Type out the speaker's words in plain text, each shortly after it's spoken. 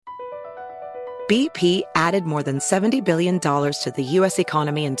BP added more than $70 billion to the U.S.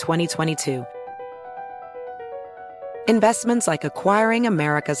 economy in 2022. Investments like acquiring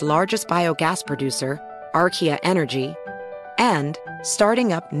America's largest biogas producer, Archaea Energy, and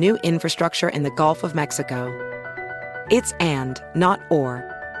starting up new infrastructure in the Gulf of Mexico. It's and, not or.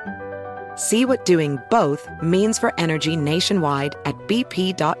 See what doing both means for energy nationwide at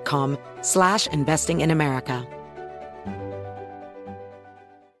bp.com/investing in America.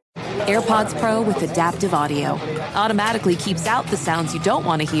 AirPods Pro with adaptive audio automatically keeps out the sounds you don't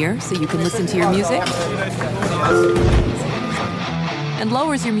want to hear so you can listen to your music, and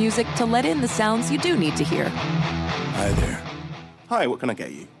lowers your music to let in the sounds you do need to hear. Hi there. Hi, what can I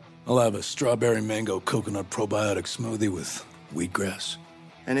get you? I'll have a strawberry mango coconut probiotic smoothie with wheatgrass.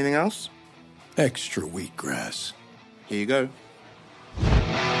 Anything else? Extra wheatgrass. Here you go.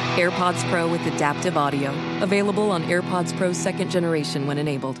 AirPods Pro with adaptive audio. Available on AirPods Pro 2nd generation when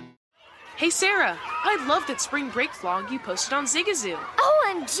enabled. Hey Sarah, I loved that spring break vlog you posted on Zigazoo.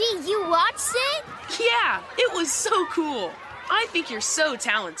 OMG, you watched it? Yeah, it was so cool. I think you're so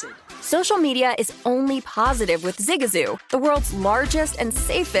talented. Social media is only positive with Zigazoo, the world's largest and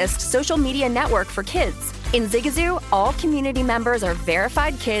safest social media network for kids. In Zigazoo, all community members are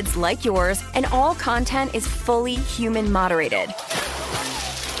verified kids like yours, and all content is fully human moderated.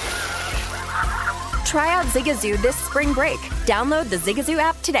 Try out Zigazoo this spring break. Download the Zigazoo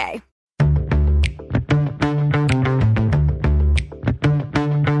app today.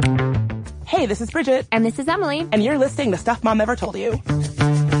 Hey, this is Bridget. And this is Emily. And you're listening to Stuff Mom Never Told You.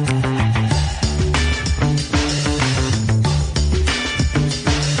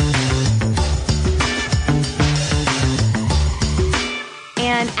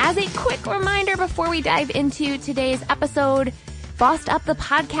 And as a quick reminder before we dive into today's episode, Bossed Up the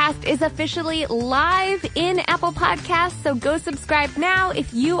podcast is officially live in Apple Podcasts, so go subscribe now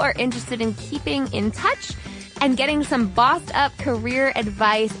if you are interested in keeping in touch and getting some bossed up career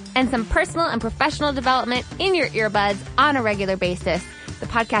advice and some personal and professional development in your earbuds on a regular basis. The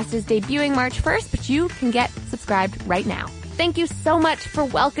podcast is debuting March 1st, but you can get subscribed right now. Thank you so much for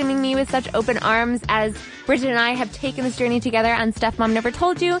welcoming me with such open arms as Bridget and I have taken this journey together on Stuff Mom Never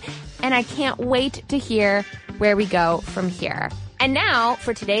Told You, and I can't wait to hear where we go from here. And now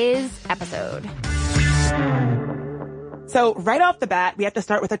for today's episode. So right off the bat, we have to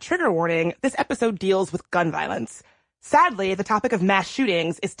start with a trigger warning. This episode deals with gun violence. Sadly, the topic of mass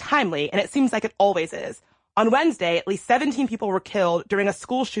shootings is timely, and it seems like it always is. On Wednesday, at least 17 people were killed during a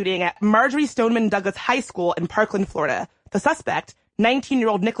school shooting at Marjory Stoneman Douglas High School in Parkland, Florida. The suspect,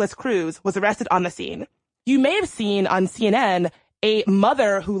 19-year-old Nicholas Cruz, was arrested on the scene. You may have seen on CNN a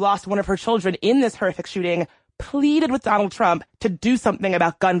mother who lost one of her children in this horrific shooting pleaded with Donald Trump to do something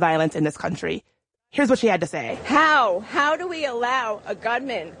about gun violence in this country. Here's what she had to say. How do we allow a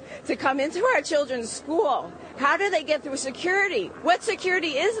gunman to come into our children's school? How do they get through security? What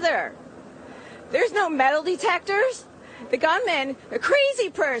security is there? There's no metal detectors. The gunman, a crazy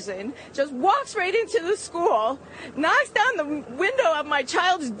person, just walks right into the school, knocks down the window of my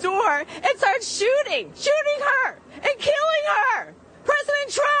child's door, and starts shooting her and killing her. President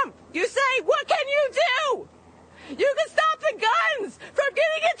Trump, you say, what can you do? You can stop the guns from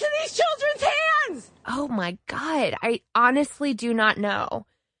getting into these children's hands. Oh my God. I honestly do not know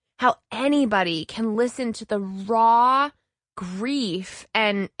how anybody can listen to the raw grief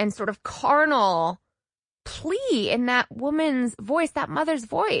and sort of carnal plea in that woman's voice, that mother's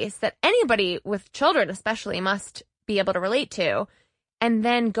voice, that anybody with children especially must be able to relate to, and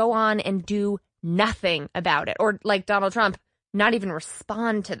then go on and do nothing about it. Or like Donald Trump, not even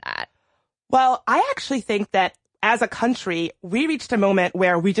respond to that. Well, I actually think that as a country, we reached a moment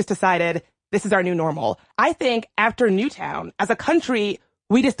where we just decided this is our new normal. I think after Newtown, as a country,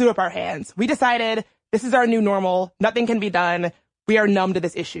 we just threw up our hands. We decided this is our new normal. Nothing can be done. We are numb to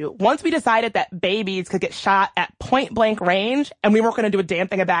this issue. Once we decided that babies could get shot at point blank range and we weren't going to do a damn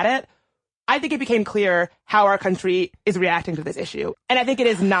thing about it, I think it became clear how our country is reacting to this issue. And I think it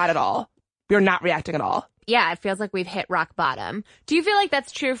is not at all. We are not reacting at all. Yeah, it feels like we've hit rock bottom. Do you feel like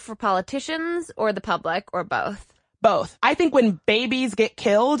that's true for politicians or the public or both? Both. I think when babies get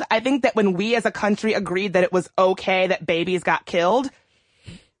killed, I think that when we as a country agreed that it was okay that babies got killed.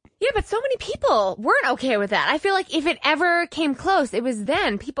 Yeah, but so many people weren't okay with that. I feel like if it ever came close, it was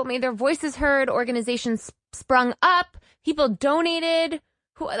then. People made their voices heard, organizations sprung up, people donated.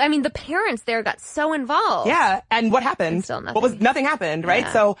 The parents there got so involved. Yeah, and what happened? Still nothing. Nothing happened, right?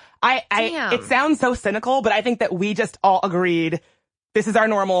 Yeah. So it sounds so cynical, but I think that we just all agreed this is our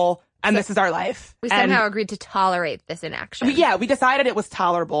normal and this is our life. We somehow agreed to tolerate this inaction. We decided it was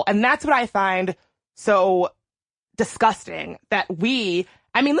tolerable. And that's what I find so disgusting, that we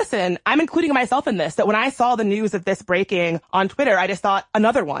I mean, listen, I'm including myself in this, that when I saw the news of this breaking on Twitter, I just thought,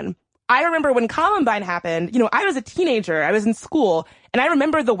 another one. I remember when Columbine happened, I was a teenager, I was in school, and I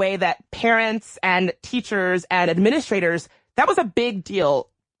remember the way that parents and teachers and administrators, that was a big deal.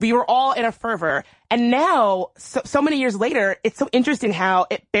 We were all in a fervor. And now, so many years later, it's so interesting how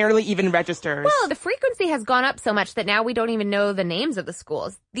it barely even registers. Well, the frequency has gone up so much that now we don't even know the names of the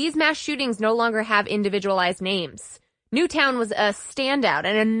schools. These mass shootings no longer have individualized names. Newtown was a standout,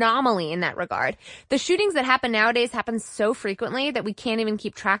 an anomaly in that regard. The shootings that happen nowadays happen so frequently that we can't even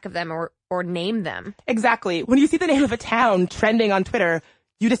keep track of them or name them. Exactly. When you see the name of a town trending on Twitter,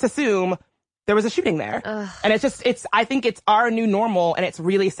 you just assume there was a shooting there. Ugh. And I think it's our new normal, and it's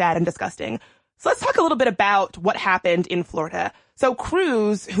really sad and disgusting. So let's talk a little bit about what happened in Florida. So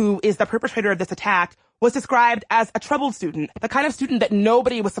Cruz, who is the perpetrator of this attack, was described as a troubled student, the kind of student that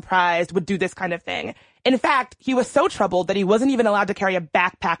nobody was surprised would do this kind of thing. In fact, he was so troubled that he wasn't even allowed to carry a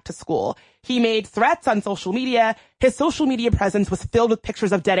backpack to school. He made threats on social media. His social media presence was filled with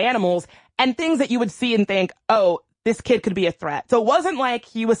pictures of dead animals and things that you would see and think, oh, this kid could be a threat. So it wasn't like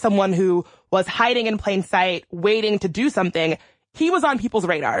he was someone who was hiding in plain sight, waiting to do something. He was on people's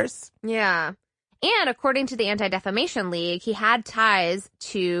radars. Yeah. And according to the Anti-Defamation League, he had ties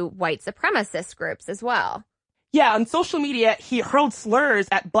to white supremacist groups as well. Yeah, on social media, he hurled slurs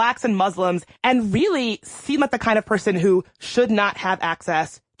at blacks and Muslims and really seemed like the kind of person who should not have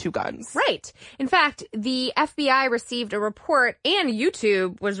access to guns. Right. In fact, the FBI received a report, and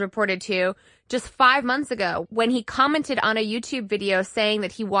YouTube was reported to, just 5 months ago when he commented on a YouTube video saying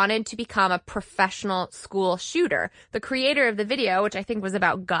that he wanted to become a professional school shooter. The creator of the video, which I think was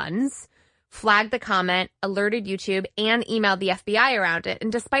about guns, flagged the comment, alerted YouTube, and emailed the FBI around it.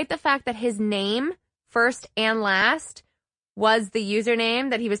 And despite the fact that his name, first and last, was the username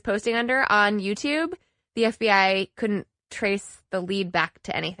that he was posting under on YouTube, the FBI couldn't trace the lead back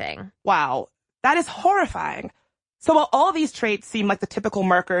to anything. Wow, that is horrifying. So while all these traits seem like the typical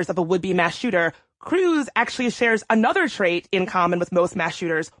markers of a would-be mass shooter, Cruz actually shares another trait in common with most mass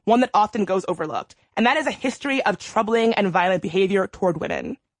shooters, one that often goes overlooked, and that is a history of troubling and violent behavior toward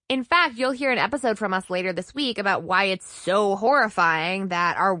women. In fact, you'll hear an episode from us later this week about why it's so horrifying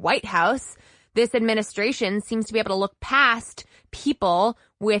that our White House, this administration, seems to be able to look past people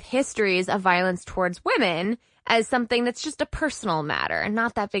with histories of violence towards women as something that's just a personal matter and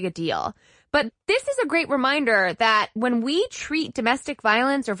not that big a deal. But this is a great reminder that when we treat domestic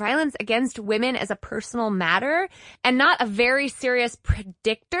violence or violence against women as a personal matter and not a very serious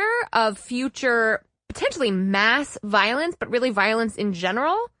predictor of future potentially mass violence, but really violence in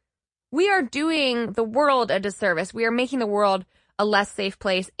general, we are doing the world a disservice. We are making the world a less safe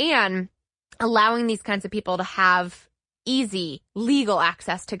place and allowing these kinds of people to have easy, legal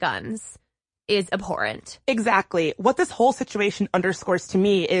access to guns is abhorrent. Exactly. What this whole situation underscores to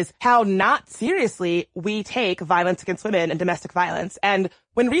me is how not seriously we take violence against women and domestic violence. And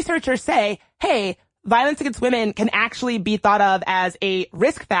when researchers say, hey, violence against women can actually be thought of as a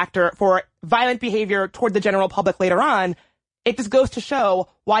risk factor for violent behavior toward the general public later on, it just goes to show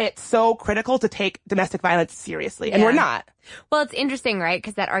why it's so critical to take domestic violence seriously. And we're not. Well, it's interesting, right?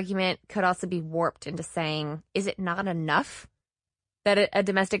 Because that argument could also be warped into saying, is it not enough that a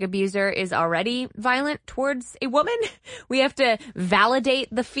domestic abuser is already violent towards a woman? We have to validate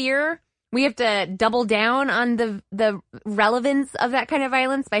the fear. We have to double down on the relevance of that kind of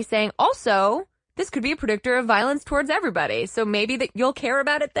violence by saying, also, this could be a predictor of violence towards everybody. So maybe that you'll care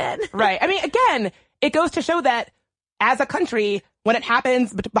about it then. Right. I mean, again, it goes to show that as a country, when it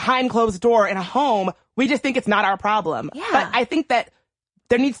happens behind closed door in a home, we just think it's not our problem. Yeah. But I think that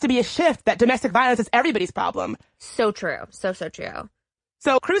there needs to be a shift that domestic violence is everybody's problem. So true. So true.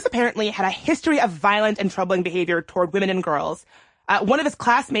 So Cruz apparently had a history of violent and troubling behavior toward women and girls. One of his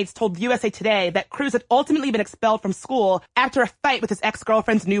classmates told USA Today that Cruz had ultimately been expelled from school after a fight with his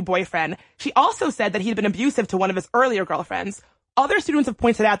ex-girlfriend's new boyfriend. She also said that he'd been abusive to one of his earlier girlfriends. Other students have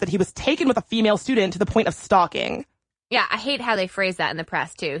pointed out that he was taken with a female student to the point of stalking. Yeah, I hate how they phrase that in the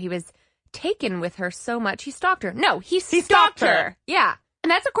press, too. He was taken with her so much, he stalked her. No, he stalked her. Yeah. And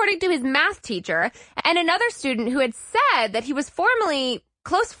that's according to his math teacher. And another student who had said that he was formerly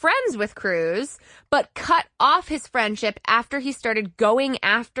close friends with Cruz, but cut off his friendship after he started going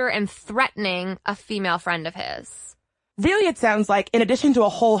after and threatening a female friend of his. Really, it sounds like, in addition to a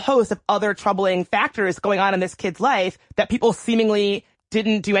whole host of other troubling factors going on in this kid's life that people seemingly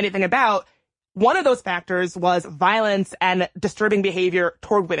didn't do anything about, one of those factors was violence and disturbing behavior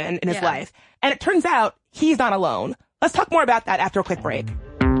toward women in his life. And it turns out he's not alone. Let's talk more about that after a quick break.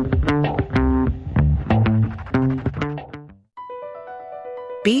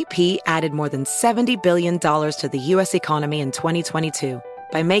 BP added more than $70 billion to the U.S. economy in 2022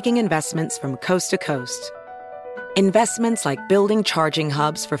 by making investments from coast to coast. Investments like building charging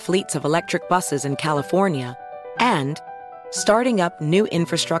hubs for fleets of electric buses in California and starting up new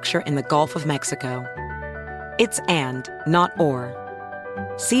infrastructure in the Gulf of Mexico. It's and, not or.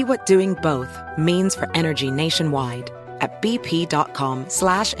 See what doing both means for energy nationwide at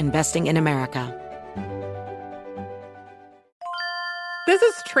bp.com/investing in America. This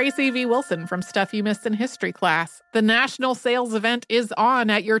is Tracy V. Wilson from Stuff You Missed in History Class. The national sales event is on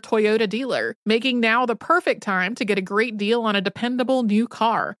at your Toyota dealer, making now the perfect time to get a great deal on a dependable new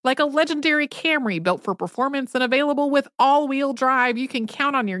car. Like a legendary Camry built for performance and available with all-wheel drive, you can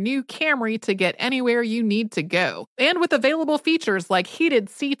count on your new Camry to get anywhere you need to go. And with available features like heated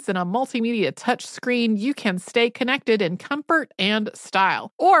seats and a multimedia touchscreen, you can stay connected in comfort and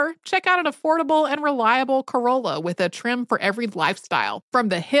style. Or check out an affordable and reliable Corolla with a trim for every lifestyle. From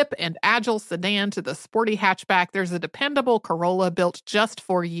the hip and agile sedan to the sporty hatchback, there's a dependable Corolla built just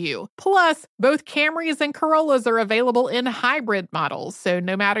for you. Plus, both Camrys and Corollas are available in hybrid models, so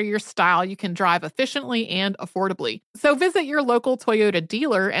no matter your style, you can drive efficiently and affordably. So visit your local Toyota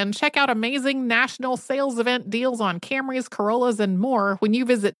dealer and check out amazing national sales event deals on Camrys, Corollas, and more when you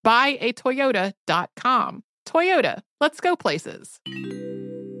visit buyatoyota.com. Toyota, let's go places.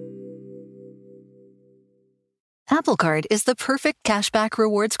 Apple Card is the perfect cashback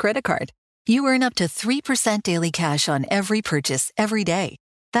rewards credit card. You earn up to 3% daily cash on every purchase every day.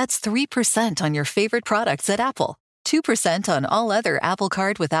 That's 3% on your favorite products at Apple, 2% on all other Apple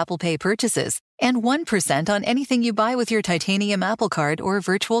Card with Apple Pay purchases, and 1% on anything you buy with your titanium Apple Card or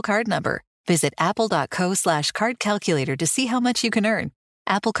virtual card number. Visit apple.co/card calculator to see how much you can earn.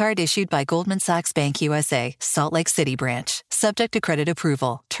 Apple Card issued by Goldman Sachs Bank USA, Salt Lake City branch. Subject to credit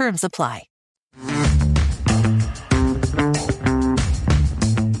approval. Terms apply.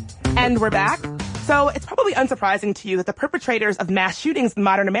 And we're back. So it's probably unsurprising to you that the perpetrators of mass shootings in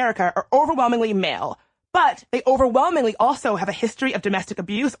modern America are overwhelmingly male. But they overwhelmingly also have a history of domestic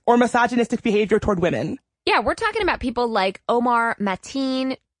abuse or misogynistic behavior toward women. Yeah, we're talking about people like Omar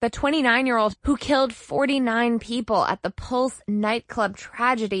Mateen, the 29-year-old who killed 49 people at the Pulse nightclub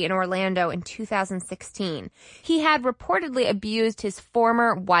tragedy in Orlando in 2016. He had reportedly abused his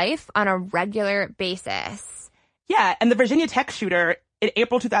former wife on a regular basis. Yeah, and the Virginia Tech shooter in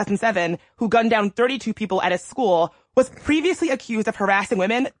April 2007, who gunned down 32 people at his school, was previously accused of harassing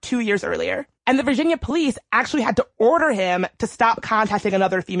women 2 years earlier. And the Virginia police actually had to order him to stop contacting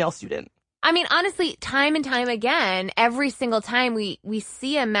another female student. I mean, honestly, time and time again, every single time we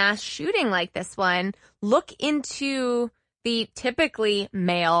see a mass shooting like this one, look into the typically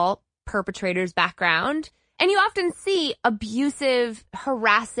male perpetrator's background, and you often see abusive,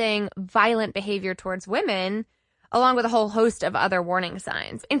 harassing, violent behavior towards women, along with a whole host of other warning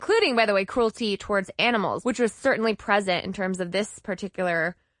signs, including, by the way, cruelty towards animals, which was certainly present in terms of this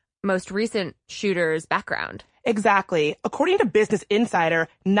particular most recent shooter's background. Exactly. According to Business Insider,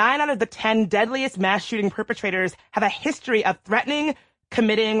 9 out of the 10 deadliest mass shooting perpetrators have a history of threatening,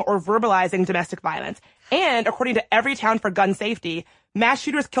 committing, or verbalizing domestic violence. And according to Everytown for Gun Safety, mass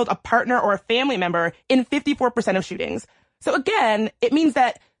shooters killed a partner or a family member in 54% of shootings. So again, it means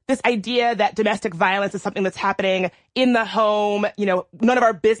that this idea that domestic violence is something that's happening in the home, none of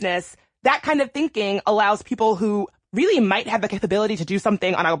our business, that kind of thinking allows people who really might have the capability to do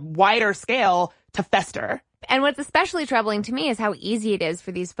something on a wider scale to fester. And what's especially troubling to me is how easy it is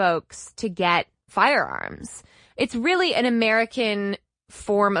for these folks to get firearms. It's really an American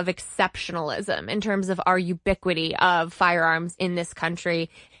form of exceptionalism in terms of our ubiquity of firearms in this country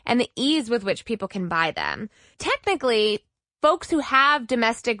and the ease with which people can buy them. Technically, folks who have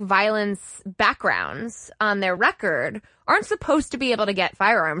domestic violence backgrounds on their record aren't supposed to be able to get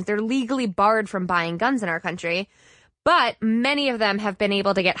firearms. They're legally barred from buying guns in our country. But many of them have been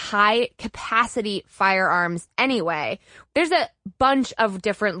able to get high-capacity firearms anyway. There's a bunch of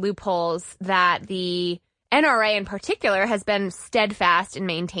different loopholes that the NRA in particular has been steadfast in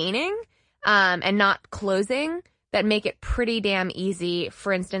maintaining and not closing that make it pretty damn easy,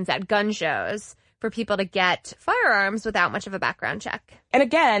 for instance, at gun shows, for people to get firearms without much of a background check. And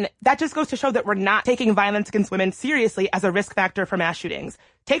again, that just goes to show that we're not taking violence against women seriously as a risk factor for mass shootings.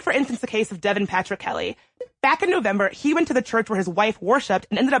 Take, for instance, the case of Devin Patrick Kelly. Back in November, he went to the church where his wife worshipped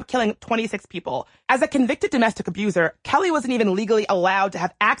and ended up killing 26 people. As a convicted domestic abuser, Kelly wasn't even legally allowed to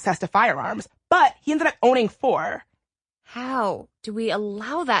have access to firearms, but he ended up owning 4. How do we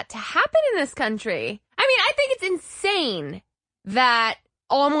allow that to happen in this country? I mean, I think it's insane that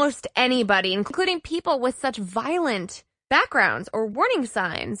almost anybody, including people with such violent backgrounds or warning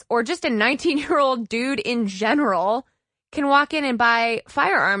signs, or just a 19-year-old dude in general, can walk in and buy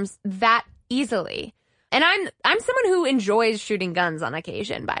firearms that easily. And I'm someone who enjoys shooting guns on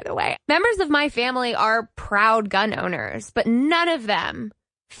occasion, by the way. Members of my family are proud gun owners, but none of them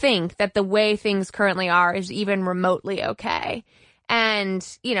think that the way things currently are is even remotely okay. And,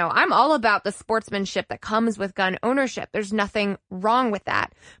 you know, I'm all about the sportsmanship that comes with gun ownership. There's nothing wrong with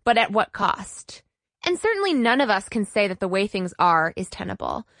that. But at what cost? And certainly none of us can say that the way things are is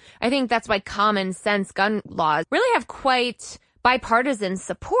tenable. I think that's why common sense gun laws really have quite bipartisan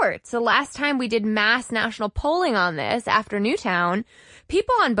support. So last time we did mass national polling on this after Newtown,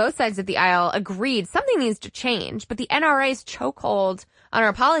 people on both sides of the aisle agreed something needs to change. But the NRA's chokehold on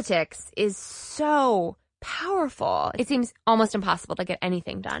our politics is so powerful. It seems almost impossible to get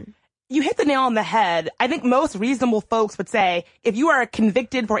anything done. You hit the nail on the head. I think most reasonable folks would say if you are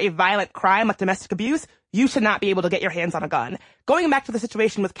convicted for a violent crime like domestic abuse, you should not be able to get your hands on a gun. Going back to the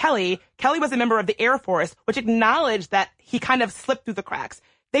situation with Kelly was a member of the Air Force, which acknowledged that he kind of slipped through the cracks.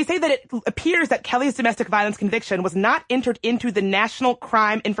 They say that it appears that Kelly's domestic violence conviction was not entered into the National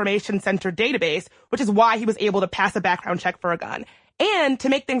Crime Information Center database, which is why he was able to pass a background check for a gun. And to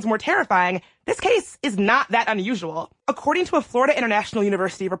make things more terrifying, this case is not that unusual. According to a Florida International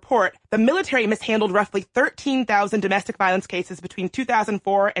University report, the military mishandled roughly 13,000 domestic violence cases between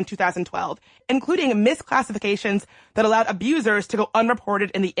 2004 and 2012, including misclassifications that allowed abusers to go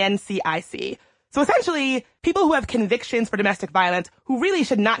unreported in the NCIC. So essentially, people who have convictions for domestic violence who really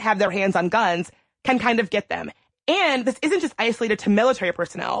should not have their hands on guns can kind of get them. And this isn't just isolated to military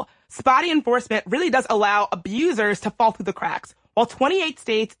personnel. Spotty enforcement really does allow abusers to fall through the cracks. While 28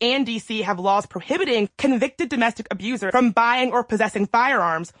 states and D.C. have laws prohibiting convicted domestic abusers from buying or possessing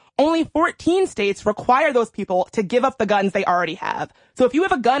firearms, only 14 states require those people to give up the guns they already have. So if you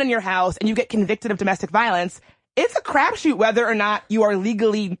have a gun in your house and you get convicted of domestic violence, it's a crapshoot whether or not you are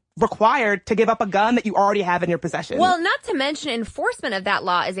legally required to give up a gun that you already have in your possession. Well, not to mention enforcement of that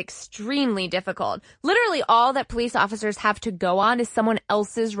law is extremely difficult. Literally all that police officers have to go on is someone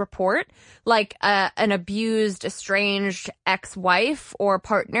else's report, like an abused, estranged ex-wife or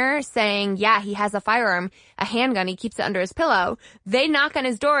partner saying, yeah, he has a firearm, a handgun, he keeps it under his pillow. They knock on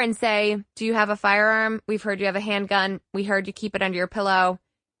his door and say, do you have a firearm? We've heard you have a handgun. We heard you keep it under your pillow.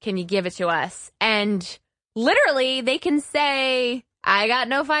 Can you give it to us? And literally they can say, I got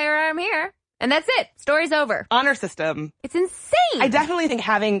no firearm here. And that's it. Story's over. Honor system. It's insane. I definitely think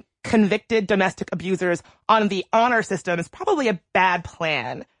having convicted domestic abusers on the honor system is probably a bad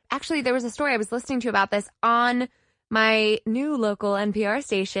plan. Actually, there was a story I was listening to about this on my new local NPR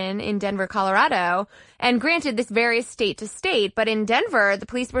station in Denver, Colorado. And granted, this varies state to state, but in Denver, the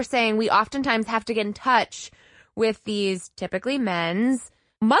police were saying we oftentimes have to get in touch with these typically men's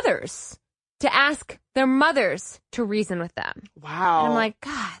mothers to ask their mothers to reason with them. Wow. And I'm like,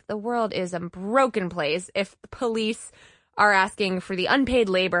 God, the world is a broken place if the police are asking for the unpaid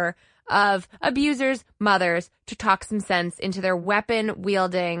labor of abusers' mothers to talk some sense into their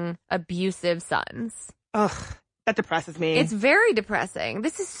weapon-wielding, abusive sons. Ugh, that depresses me. It's very depressing.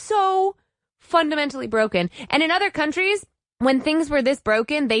 This is so fundamentally broken. And in other countries, when things were this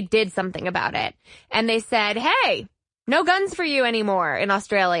broken, they did something about it. And they said, hey, no guns for you anymore in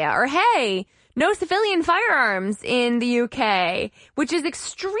Australia. Or, hey, no civilian firearms in the UK, which is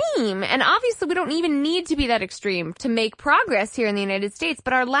extreme. And obviously, we don't even need to be that extreme to make progress here in the United States.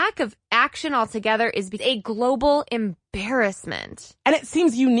 But our lack of action altogether is a global embarrassment. And it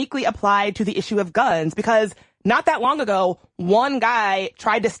seems uniquely applied to the issue of guns because not that long ago, one guy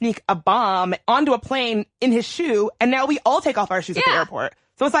tried to sneak a bomb onto a plane in his shoe, and now we all take off our shoes at the airport.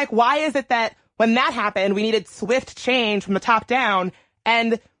 So it's like, why is it that when that happened, we needed swift change from the top down,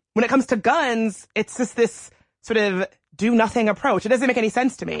 and when it comes to guns, it's just this sort of do-nothing approach. It doesn't make any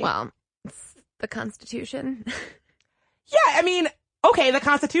sense to me. Well, it's the Constitution. Yeah, I mean, okay, the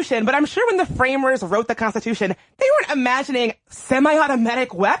Constitution, but I'm sure when the framers wrote the Constitution, they weren't imagining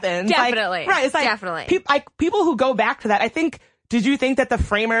semi-automatic weapons. Definitely. Right, it's like, definitely. People who go back to that, did you think that the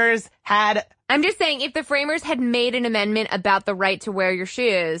framers had... I'm just saying, if the framers had made an amendment about the right to wear your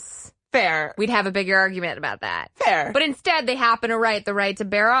shoes... Fair. We'd have a bigger argument about that. Fair. But instead, they happen to write the right to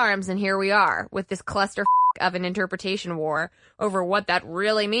bear arms, and here we are with this cluster of an interpretation war over what that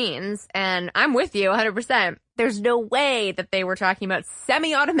really means. And I'm with you 100%. There's no way that they were talking about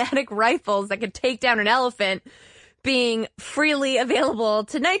semi-automatic rifles that could take down an elephant being freely available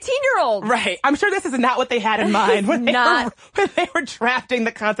to 19-year-olds. Right. I'm sure this is not what they had in mind when they were drafting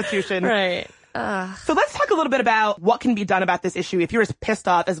the Constitution. Right. So let's talk a little bit about what can be done about this issue if you're as pissed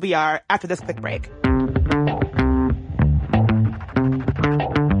off as we are after this quick break.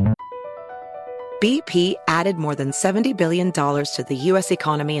 BP added more than $70 billion to the U.S.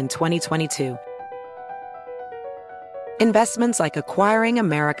 economy in 2022. Investments like acquiring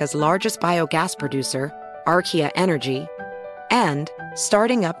America's largest biogas producer, Archaea Energy, and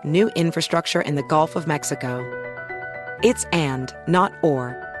starting up new infrastructure in the Gulf of Mexico. It's and, not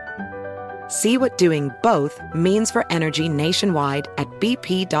or. See what doing both means for energy nationwide at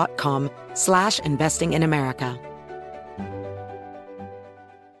bp.com/investing in America.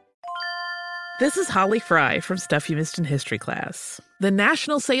 This is Holly Fry from Stuff You Missed in History Class. The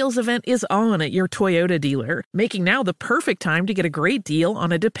national sales event is on at your Toyota dealer, making now the perfect time to get a great deal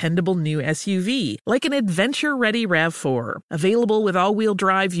on a dependable new SUV, like an adventure-ready RAV4. Available with all-wheel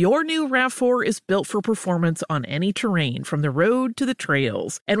drive, your new RAV4 is built for performance on any terrain, from the road to the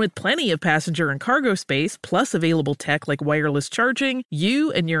trails. And with plenty of passenger and cargo space, plus available tech like wireless charging,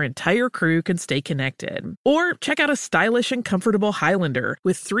 you and your entire crew can stay connected. Or check out a stylish and comfortable Highlander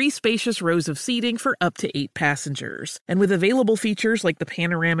with 3 spacious rows of seating for up to 8 passengers. And with available features like the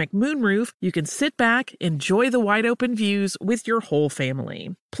panoramic moonroof, you can sit back, enjoy the wide-open views with your whole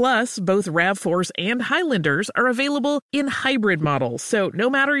family. Plus, both RAV4s and Highlanders are available in hybrid models, so no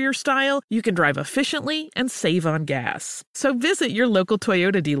matter your style, you can drive efficiently and save on gas. So visit your local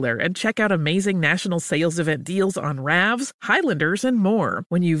Toyota dealer and check out amazing national sales event deals on RAVs, Highlanders, and more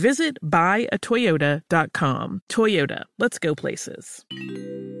when you visit buyatoyota.com. Toyota, let's go places.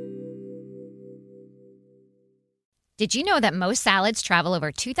 Did you know that most salads travel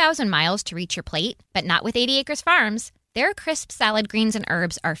over 2,000 miles to reach your plate? But not with 80 Acres Farms. Their crisp salad greens and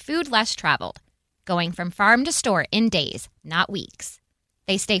herbs are food less traveled, going from farm to store in days, not weeks.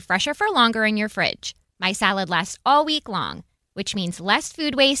 They stay fresher for longer in your fridge. My salad lasts all week long, which means less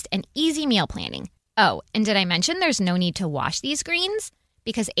food waste and easy meal planning. Oh, and did I mention there's no need to wash these greens?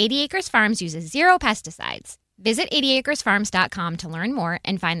 Because 80 Acres Farms uses 0 pesticides. Visit 80acresfarms.com to learn more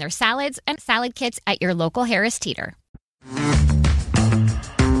and find their salads and salad kits at your local Harris Teeter.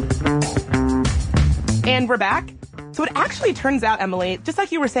 And we're back. So it actually turns out, Emily, just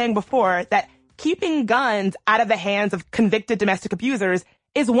like you were saying before, that keeping guns out of the hands of convicted domestic abusers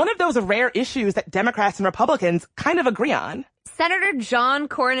is one of those rare issues that Democrats and Republicans kind of agree on. Senator John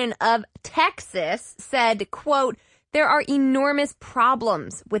Cornyn of Texas said, quote, "There are enormous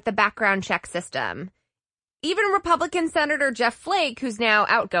problems with the background check system." Even Republican Senator Jeff Flake, who's now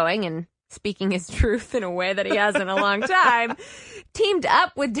outgoing and speaking his truth in a way that he has in a long time, teamed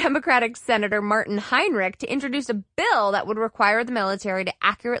up with Democratic Senator Martin Heinrich to introduce a bill that would require the military to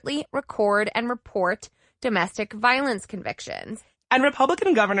accurately record and report domestic violence convictions. And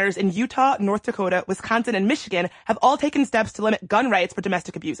Republican governors in Utah, North Dakota, Wisconsin, and Michigan have all taken steps to limit gun rights for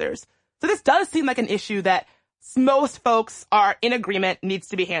domestic abusers. So this does seem like an issue that most folks are in agreement needs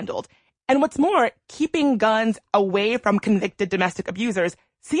to be handled. And what's more, keeping guns away from convicted domestic abusers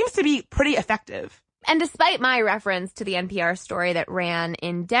seems to be pretty effective. And despite my reference to the NPR story that ran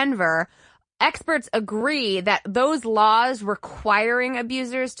in Denver, experts agree that those laws requiring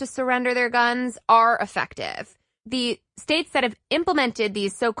abusers to surrender their guns are effective. The states that have implemented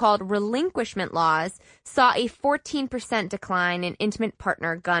these so-called relinquishment laws saw a 14% decline in intimate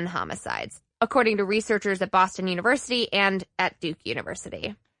partner gun homicides, according to researchers at Boston University and at Duke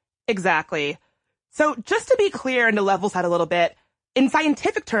University. Exactly. So just to be clear and to level set a little bit, in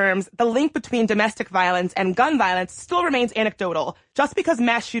scientific terms, the link between domestic violence and gun violence still remains anecdotal. Just because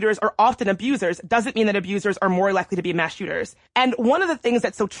mass shooters are often abusers doesn't mean that abusers are more likely to be mass shooters. And one of the things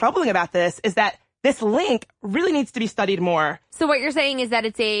that's so troubling about this is that this link really needs to be studied more. So what you're saying is that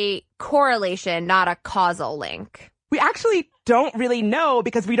it's a correlation, not a causal link. We actually don't really know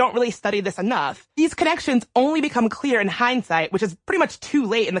because we don't really study this enough. These connections only become clear in hindsight, which is pretty much too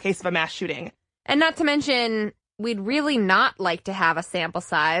late in the case of a mass shooting. And not to mention, we'd really not like to have a sample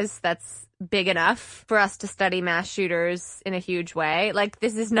size that's big enough for us to study mass shooters in a huge way. Like,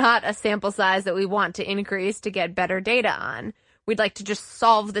 this is not a sample size that we want to increase to get better data on. We'd like to just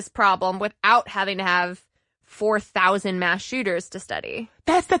solve this problem without having to have 4,000 mass shooters to study.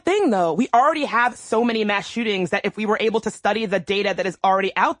 That's the thing, though. We already have so many mass shootings that if we were able to study the data that is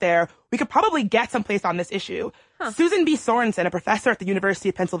already out there, we could probably get someplace on this issue. Susan B. Sorensen, a professor at the University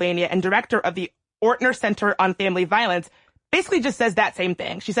of Pennsylvania and director of the Ortner Center on Family Violence, basically just says that same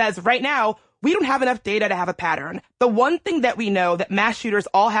thing. She says, right now, we don't have enough data to have a pattern. The one thing that we know that mass shooters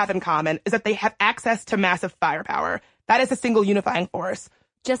all have in common is that they have access to massive firepower. That is a single unifying force.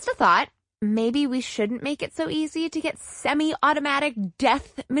 Just a thought. Maybe we shouldn't make it so easy to get semi-automatic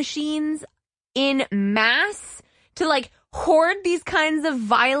death machines in mass to, like, hoard these kinds of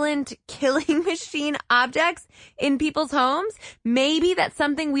violent killing machine objects in people's homes. Maybe that's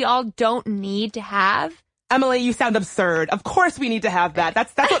something we all don't need to have. Emily, you sound absurd. Of course we need to have that.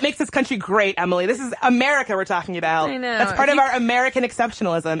 That's what makes this country great, Emily. This is America we're talking about. I know. That's part of our American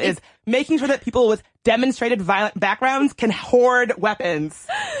exceptionalism, is making sure that people with demonstrated violent backgrounds can hoard weapons.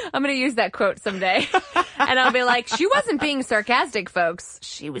 I'm going to use that quote someday. And I'll be like, she wasn't being sarcastic, folks.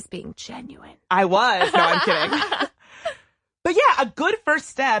 She was being genuine. I was. No, I'm kidding. But yeah, a good first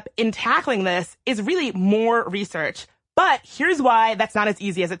step in tackling this is really more research. But here's why that's not as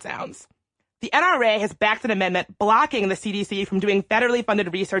easy as it sounds. The NRA has backed an amendment blocking the CDC from doing federally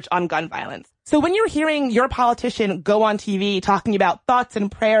funded research on gun violence. So when you're hearing your politician go on TV talking about thoughts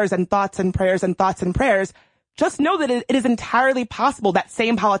and prayers and thoughts and prayers and thoughts and prayers, just know that it is entirely possible that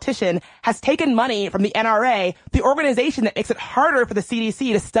same politician has taken money from the NRA, the organization that makes it harder for the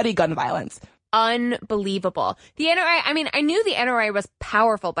CDC to study gun violence. Unbelievable. The NRA, I mean, I knew the NRA was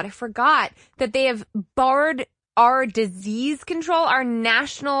powerful, but I forgot that they have barred our disease control, our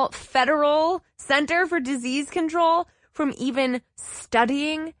National Federal Center for Disease Control, from even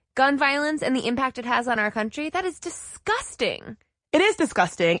studying gun violence and the impact it has on our country. That is disgusting. It is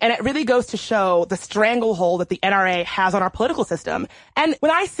disgusting, and it really goes to show the stranglehold that the NRA has on our political system. And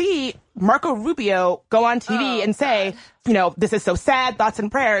when I see Marco Rubio go on TV and say, you know, this is so sad, thoughts and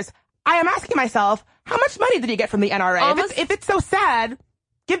prayers, I am asking myself, how much money did he get from the NRA? If it's so sad,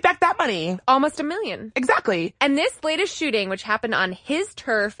 give back that money. Almost $1 million. Exactly. And this latest shooting, which happened on his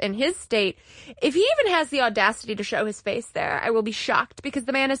turf in his state, if he even has the audacity to show his face there, I will be shocked, because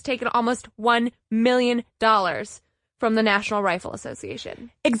the man has taken almost $1 million from the National Rifle Association.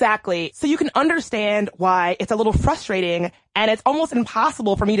 Exactly. So you can understand why it's a little frustrating, and it's almost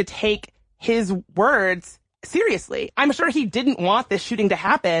impossible for me to take his words seriously. I'm sure he didn't want this shooting to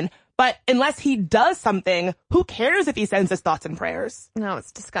happen, but unless he does something, who cares if he sends his thoughts and prayers? No,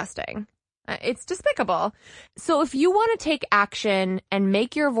 it's disgusting. It's despicable. So if you want to take action and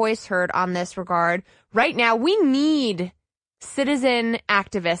make your voice heard on this regard, right now we need citizen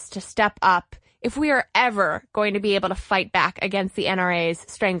activists to step up if we are ever going to be able to fight back against the NRA's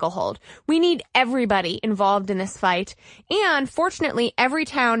stranglehold. We need everybody involved in this fight. And fortunately,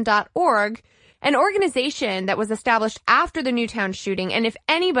 everytown.org, an organization that was established after the Newtown shooting, and if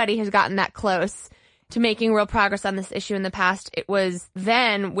anybody has gotten that close to making real progress on this issue in the past, it was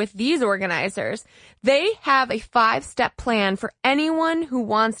then with these organizers. They have a 5-step plan for anyone who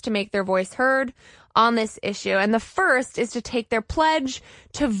wants to make their voice heard on this issue. And the first is to take their pledge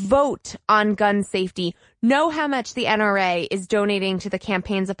to vote on gun safety. Know how much the NRA is donating to the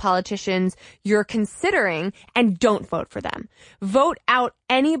campaigns of politicians you're considering, and don't vote for them. Vote out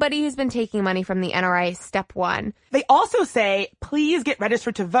anybody who's been taking money from the NRA, step 1. They also say, please get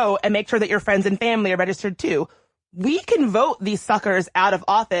registered to vote and make sure that your friends and family are registered too. We can vote these suckers out of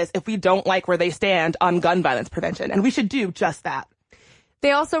office if we don't like where they stand on gun violence prevention, and we should do just that.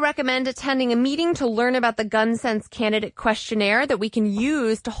 They also recommend attending a meeting to learn about the Gun Sense candidate questionnaire that we can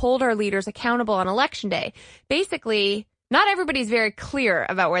use to hold our leaders accountable on Election Day. Basically, not everybody's very clear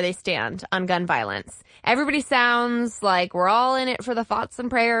about where they stand on gun violence. Everybody sounds like we're all in it for the thoughts and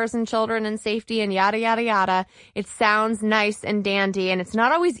prayers and children and safety and yada, yada, yada. It sounds nice and dandy, and it's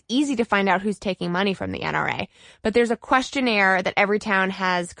not always easy to find out who's taking money from the NRA. But there's a questionnaire that Everytown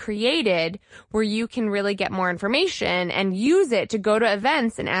has created where you can really get more information and use it to go to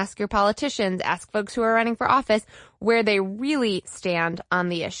events and ask your politicians, ask folks who are running for office where they really stand on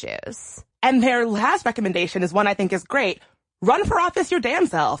the issues. And their last recommendation is one I think is great. Run for office your damn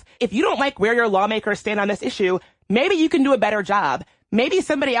self. If you don't like where your lawmakers stand on this issue, maybe you can do a better job. Maybe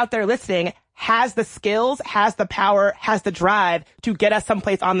somebody out there listening has the skills, has the power, has the drive to get us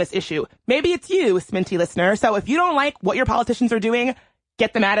someplace on this issue. Maybe it's you, Sminty listener. So if you don't like what your politicians are doing,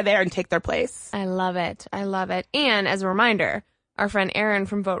 get them out of there and take their place. I love it. I love it. And as a reminder, our friend Aaron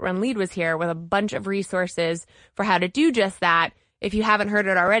from Vote Run Lead was here with a bunch of resources for how to do just that. If you haven't heard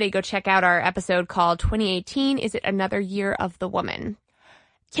it already, go check out our episode called 2018, Is It Another Year of the Woman?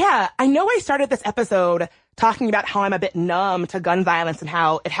 Yeah, I know I started this episode talking about how I'm a bit numb to gun violence and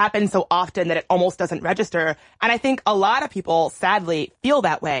how it happens so often that it almost doesn't register. And I think a lot of people, sadly, feel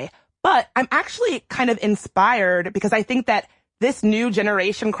that way. But I'm actually kind of inspired because I think that this new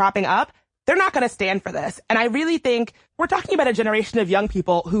generation cropping up, they're not going to stand for this. And I really think we're talking about a generation of young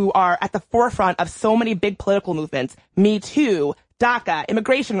people who are at the forefront of so many big political movements. Me Too, DACA,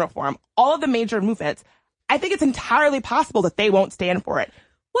 immigration reform, all of the major movements. I think it's entirely possible that they won't stand for it.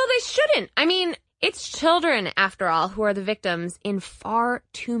 Well, they shouldn't. I mean, it's children, after all, who are the victims in far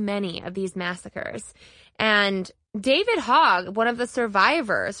too many of these massacres. And David Hogg, one of the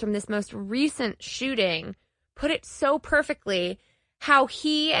survivors from this most recent shooting, put it so perfectly how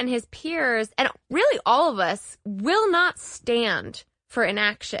he and his peers, and really all of us, will not stand for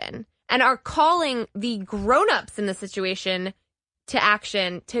inaction. and are calling the grown-ups in the situation to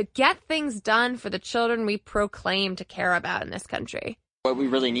action to get things done for the children we proclaim to care about in this country. What we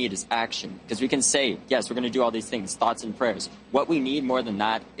really need is action, because we can say, yes, we're going to do all these things, thoughts and prayers. What we need more than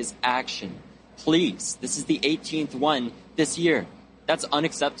that is action. Please, this is the 18th one this year. That's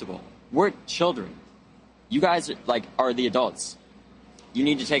unacceptable. We're children. You guys are the adults. You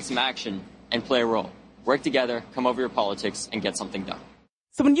need to take some action and play a role. Work together, come over your politics, and get something done.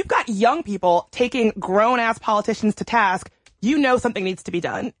 So when you've got young people taking grown-ass politicians to task, you know something needs to be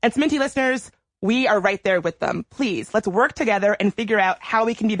done. And Sminty listeners, we are right there with them. Please, let's work together and figure out how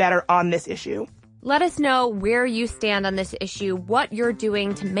we can be better on this issue. Let us know where you stand on this issue, what you're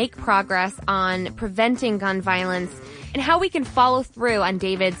doing to make progress on preventing gun violence, and how we can follow through on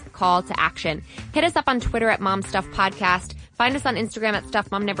David's call to action. Hit us up on Twitter at MomStuffPodcast. Find us on Instagram at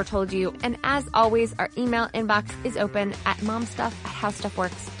StuffMomNeverToldYou. And as always, our email inbox is open at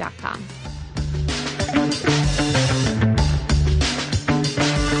momstuff@howstuffworks.com.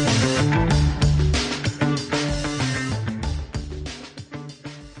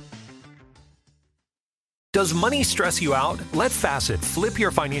 Does money stress you out? Let Facet flip your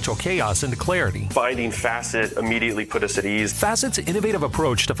financial chaos into clarity. Finding Facet immediately put us at ease. Facet's innovative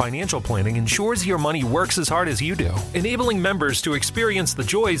approach to financial planning ensures your money works as hard as you do, enabling members to experience the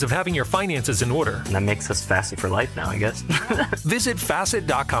joys of having your finances in order. And that makes us Facet for life now, I guess. Visit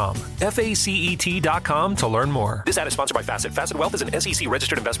Facet.com, FACET.com to learn more. This ad is sponsored by Facet. Facet Wealth is an SEC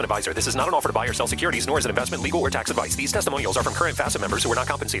registered investment advisor. This is not an offer to buy or sell securities, nor is it investment, legal, or tax advice. These testimonials are from current Facet members who are not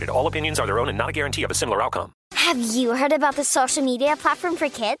compensated. All opinions are their own and not a guarantee of a similar outcome. Have you heard about the social media platform for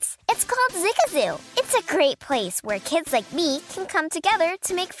kids? It's called Zigazoo. It's a great place where kids like me can come together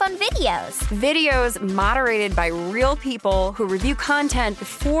to make fun videos. Videos moderated by real people who review content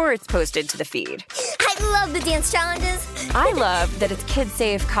before it's posted to the feed. I love the dance challenges. I love that it's Kid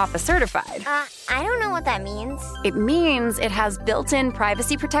Safe COPPA certified. I don't know what that means. It means it has built-in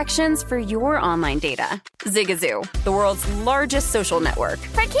privacy protections for your online data. Zigazoo, the world's largest social network.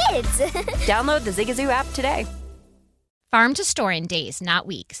 For kids. Download the Zigazoo app today. Farm to store in days, not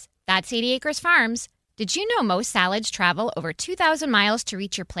weeks. That's 80 Acres Farms. Did you know most salads travel over 2,000 miles to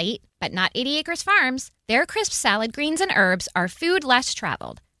reach your plate? But not 80 Acres Farms. Their crisp salad greens and herbs are food less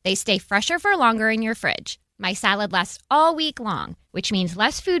traveled. They stay fresher for longer in your fridge. My salad lasts all week long, which means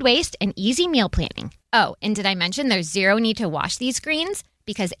less food waste and easy meal planning. Oh, and did I mention there's zero need to wash these greens?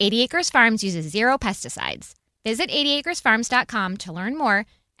 Because 80 Acres Farms uses zero pesticides. Visit 80acresfarms.com to learn more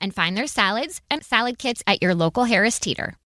and find their salads and salad kits at your local Harris Teeter.